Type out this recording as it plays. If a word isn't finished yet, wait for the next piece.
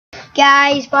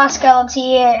Guys, Bosskelds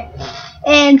here,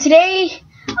 and today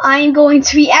I'm going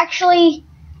to be actually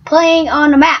playing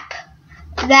on a map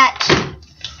that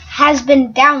has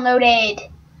been downloaded.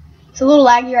 It's a little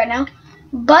laggy right now,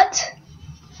 but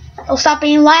it'll stop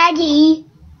being laggy.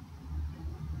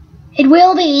 It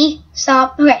will be.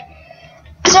 Stop. Okay,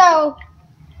 so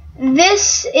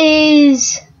this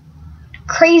is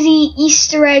crazy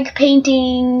Easter egg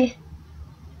painting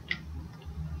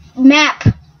map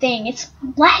thing. It's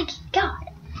laggy. God,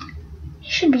 it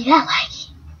shouldn't be that laggy.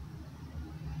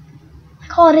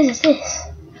 Like all it is this.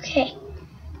 Okay,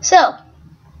 so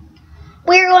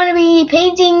we're going to be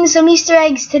painting some Easter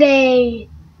eggs today.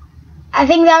 I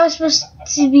think that was supposed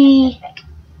to be,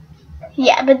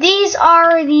 yeah, but these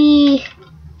are the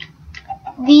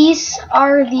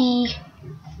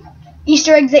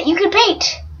Easter eggs that you could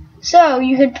paint. So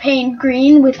you could paint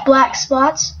green with black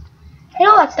spots and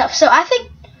all that stuff. So I think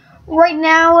right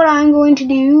now what I'm going to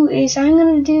do is I'm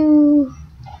going to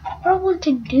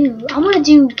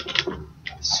do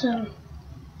some.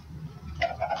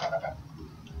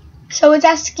 So it's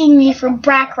asking me for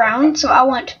background. So I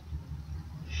want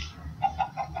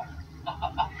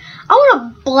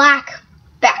a black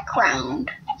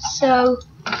background. So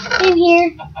in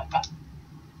here,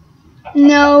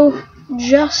 no,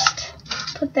 just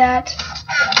put that,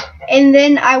 and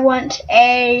then I want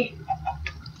a.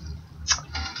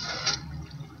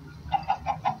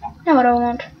 Now what do I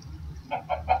want?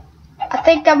 I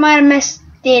think I might have messed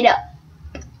it up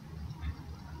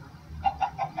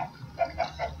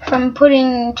from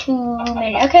putting too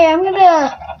many. Okay, I'm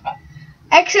gonna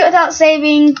exit without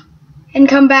saving and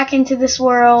come back into this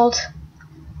world.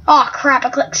 Oh crap, I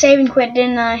clicked save and quit,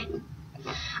 didn't I?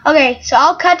 Okay, so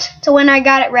I'll cut to when I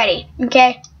got it ready,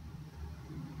 okay?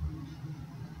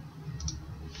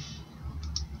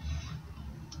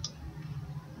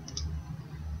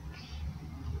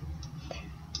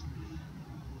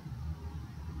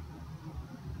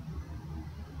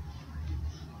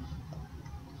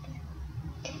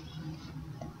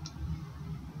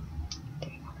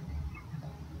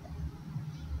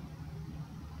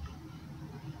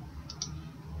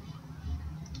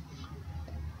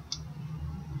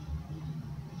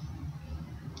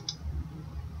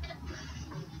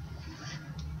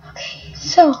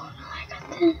 So, I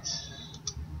got this.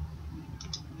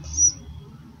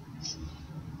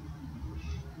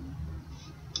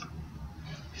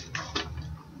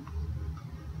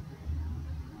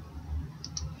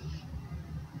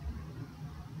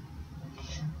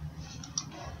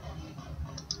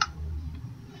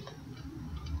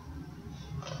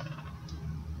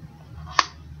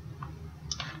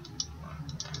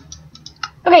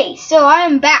 Okay, so I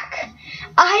am back.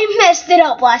 I messed it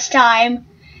up last time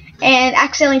and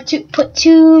accidentally put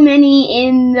too many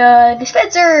in the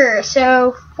dispenser,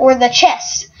 so, or the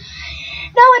chest.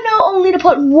 Now I know only to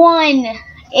put one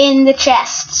in the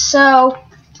chest, so,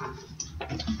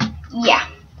 yeah.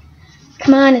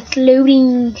 Come on, it's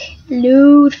loading.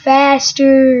 Load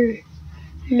faster.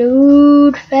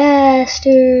 Load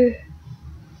faster.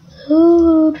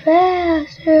 Load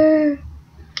faster.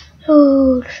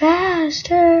 Load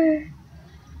faster.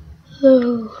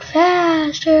 Load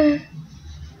faster.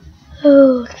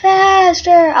 Load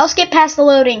faster. I'll skip past the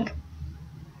loading.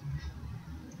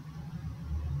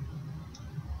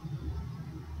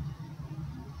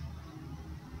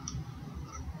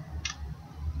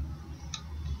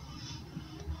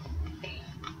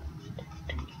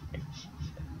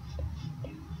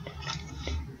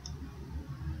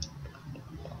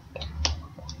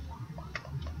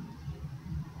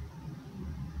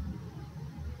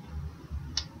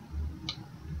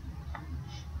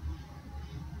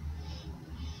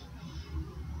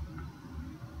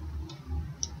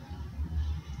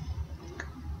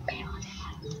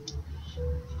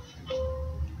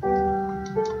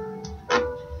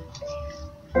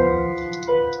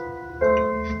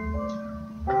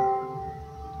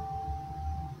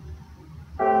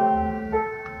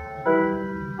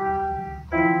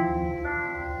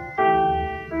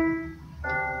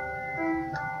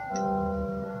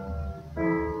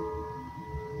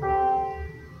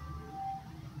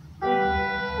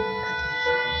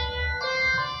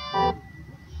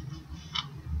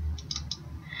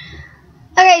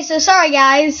 Okay, so sorry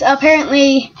guys,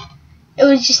 apparently it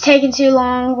was just taking too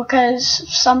long because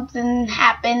something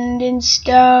happened in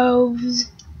stoves.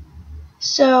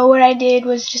 So what I did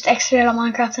was just exit out of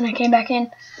Minecraft and I came back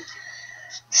in.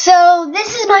 So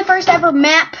this is my first ever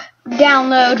map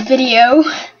download video,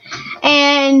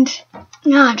 and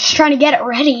I'm just trying to get it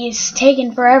ready. It's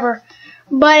taking forever.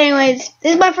 But anyways,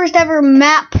 this is my first ever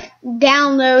map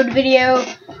download video.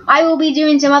 I will be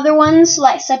doing some other ones,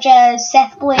 like such as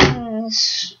Seth Bling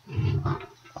things.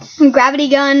 Gravity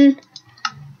Gun.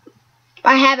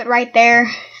 I have it right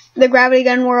there. The Gravity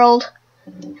Gun world.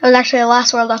 It was actually the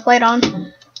last world I played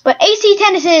on. But AC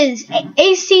Tennis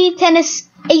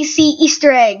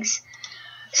Easter eggs.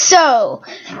 So,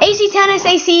 AC Tennis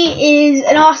AC is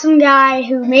an awesome guy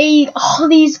who made all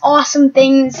these awesome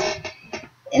things.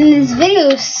 In his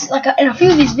videos, in a few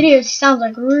of these videos, he sounds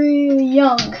like really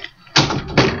young.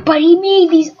 But he made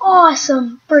these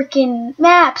awesome freaking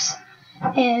maps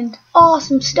and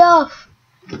awesome stuff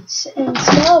and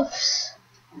stuffs.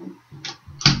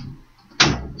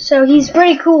 So he's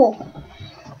pretty cool.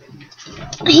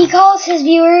 He calls his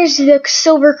viewers the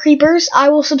Silver Creepers. I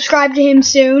will subscribe to him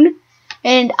soon,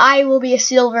 and I will be a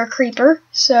Silver Creeper.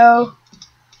 So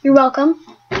you're welcome.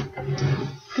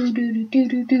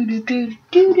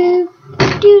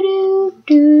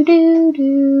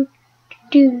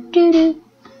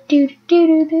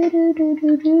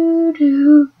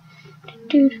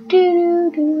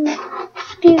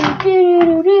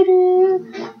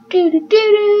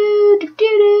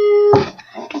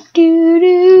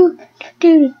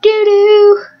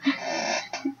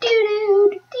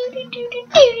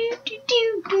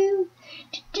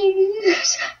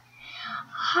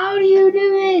 How do you do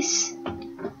this?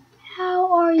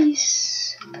 How are you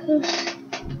supposed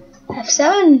to have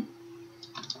 7?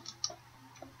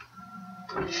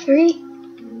 3?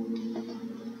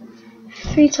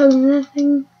 3 times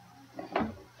nothing.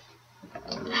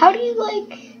 How do you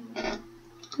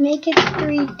make it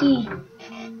 3D?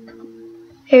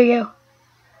 There you go.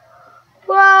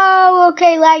 Whoa,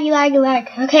 okay, laggy.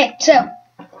 Okay, so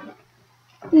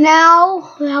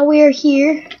now we're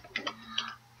here.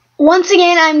 Once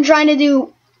again, I'm trying to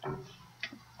do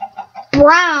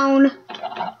brown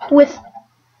with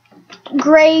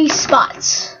gray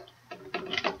spots.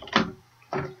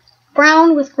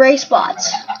 Brown with gray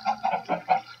spots.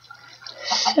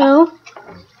 So,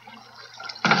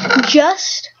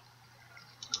 just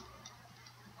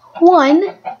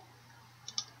 1,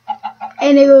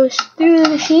 and it goes through the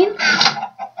machine.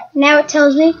 Now it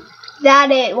tells me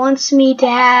that it wants me to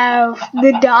have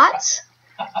the dots.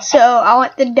 So I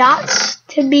want the dots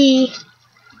to be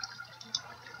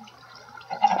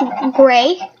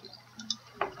gray.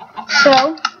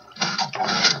 So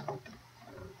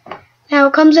now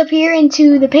it comes up here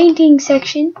into the painting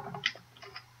section.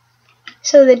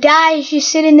 So the die is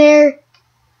just sitting there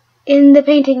in the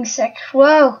painting section.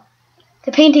 Whoa,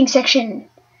 the painting section.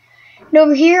 And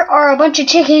over here are a bunch of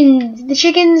chickens. The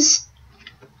chickens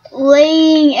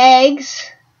laying eggs.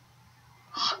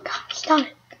 Oh God, stop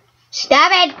it.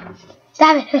 Stop it!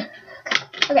 Stop it!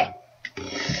 Okay.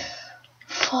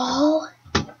 Fall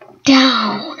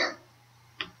down.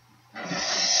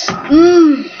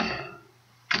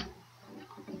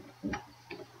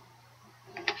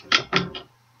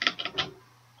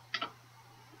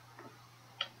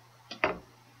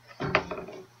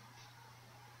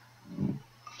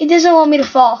 It doesn't want me to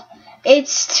fall.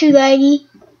 It's too laggy.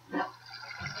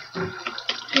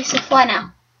 It's a fly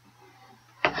now.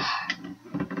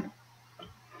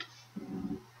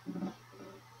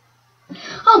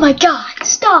 Oh my God,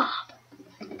 stop!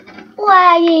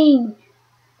 Lagging!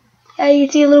 Yeah, you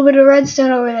can see a little bit of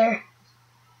redstone over there.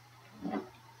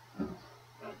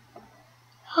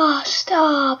 Oh,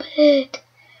 stop it.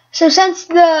 So since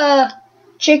the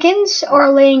chickens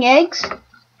are laying eggs,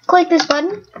 click this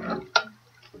button.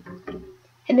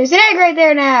 And there's an egg right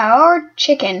there now, or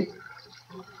chicken.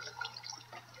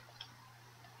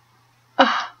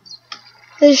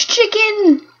 There's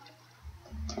chicken!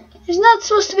 There's not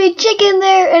supposed to be chicken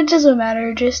there. It doesn't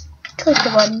matter. Just click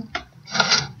the button.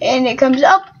 And it comes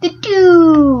up the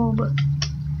tube.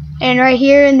 And right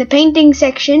here in the painting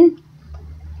section,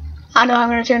 I don't know how I'm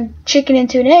going to turn chicken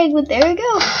into an egg, but there we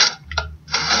go.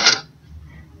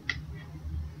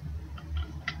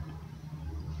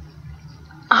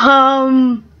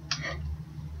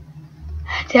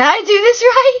 Did I do this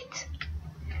right?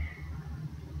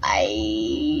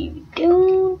 I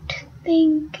don't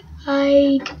think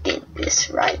I did this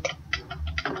right.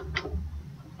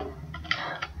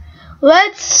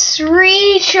 Let's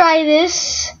retry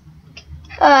this.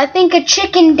 I think a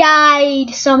chicken died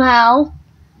somehow.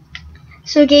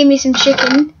 So it gave me some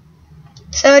chicken.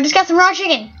 So I just got some raw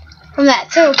chicken from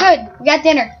that. So good, we got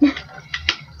dinner.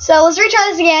 So let's retry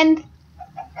this again.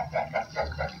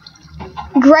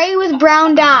 Gray with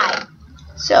brown dye.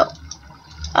 So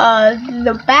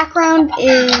the background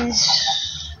is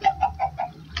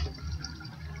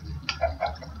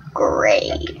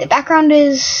gray. The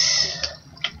background's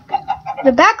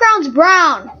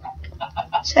brown.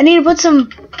 So I need to put some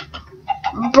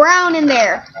brown in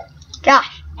there.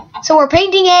 Gosh. So we're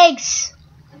painting eggs.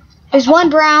 There's one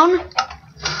brown,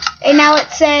 and now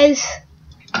it says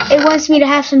it wants me to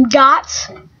have some dots.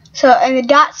 So, and the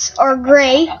dots are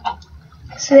gray.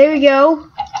 So there we go.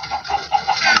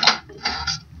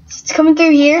 It's coming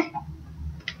through here.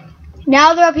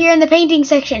 Now they're up here in the painting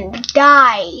section.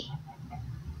 Dye.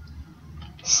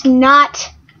 It's not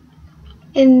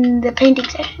in the painting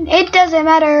section. It doesn't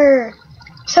matter.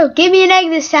 So give me an egg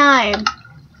this time.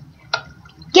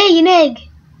 Yay, an egg.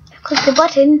 Click the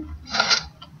button.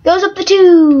 Goes up the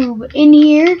tube in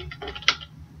here.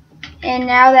 And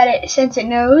now that since it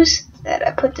knows that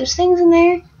I put those things in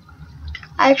there,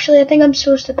 I think I'm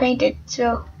supposed to paint it.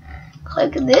 So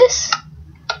click this.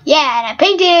 Yeah, and I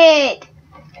paint it.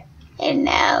 And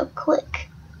now click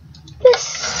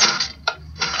this.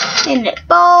 And it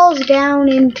falls down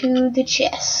into the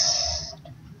chest.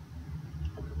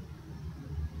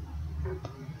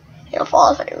 It'll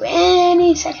fall through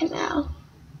any second now.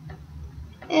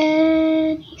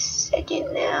 Any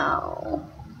second now.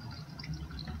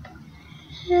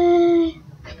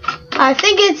 I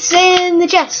think it's in the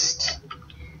chest.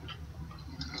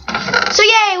 So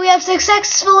yay, we have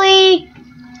successfully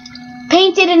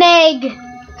painted an egg.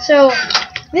 So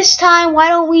this time, why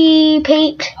don't we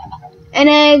paint an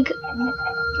egg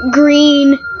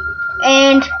green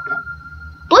and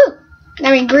blue?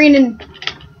 I mean green and,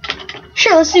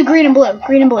 sure, let's do green and blue.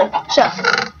 Green and blue. So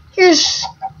here's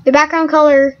the background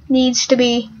color needs to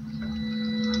be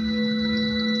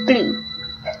blue.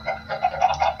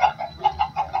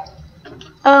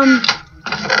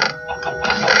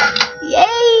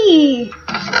 Yay!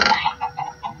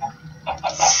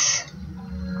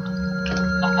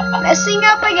 Messing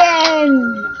up again.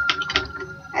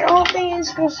 I don't think it's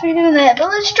supposed to be doing that, but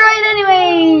let's try it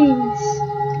anyways.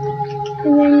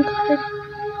 And then click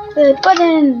the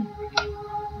button.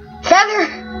 Feather.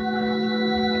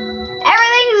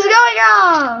 Everything's going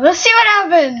on. Let's see what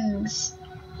happens.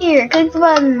 Here, click the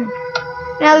button.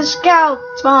 Now there's a cow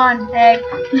spawn egg.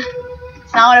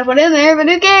 It's not what I put in there, but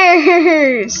who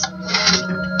cares?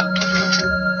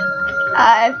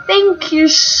 I think you're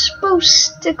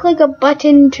supposed to click a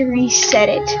button to reset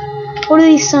it. What do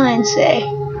these signs say?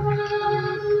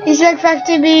 Is it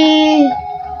expected to be?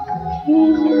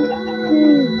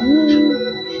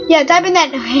 Yeah, type in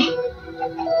that.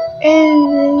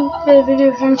 And the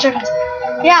video for instructions.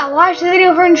 Yeah, watch the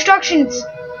video for instructions.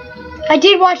 I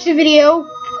did watch the video,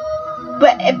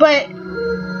 but it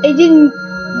didn't.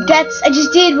 I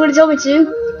just did what it told me to.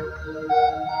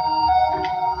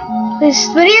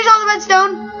 But here's all the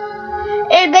redstone.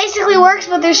 It basically works,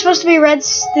 but there's supposed to be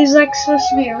there's like supposed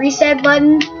to be a reset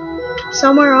button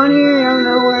somewhere on here. I don't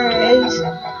know where it is,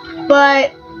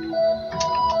 but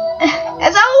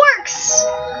that's how it works.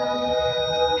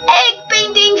 Egg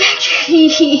painting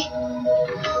factory.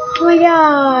 Oh my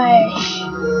gosh.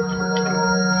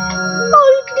 Oh,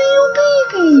 look at the little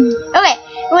baby. Okay.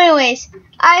 Well, anyways,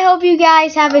 I hope you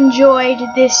guys have enjoyed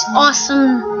this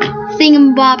awesome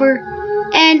thingamabobber.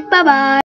 And bye-bye.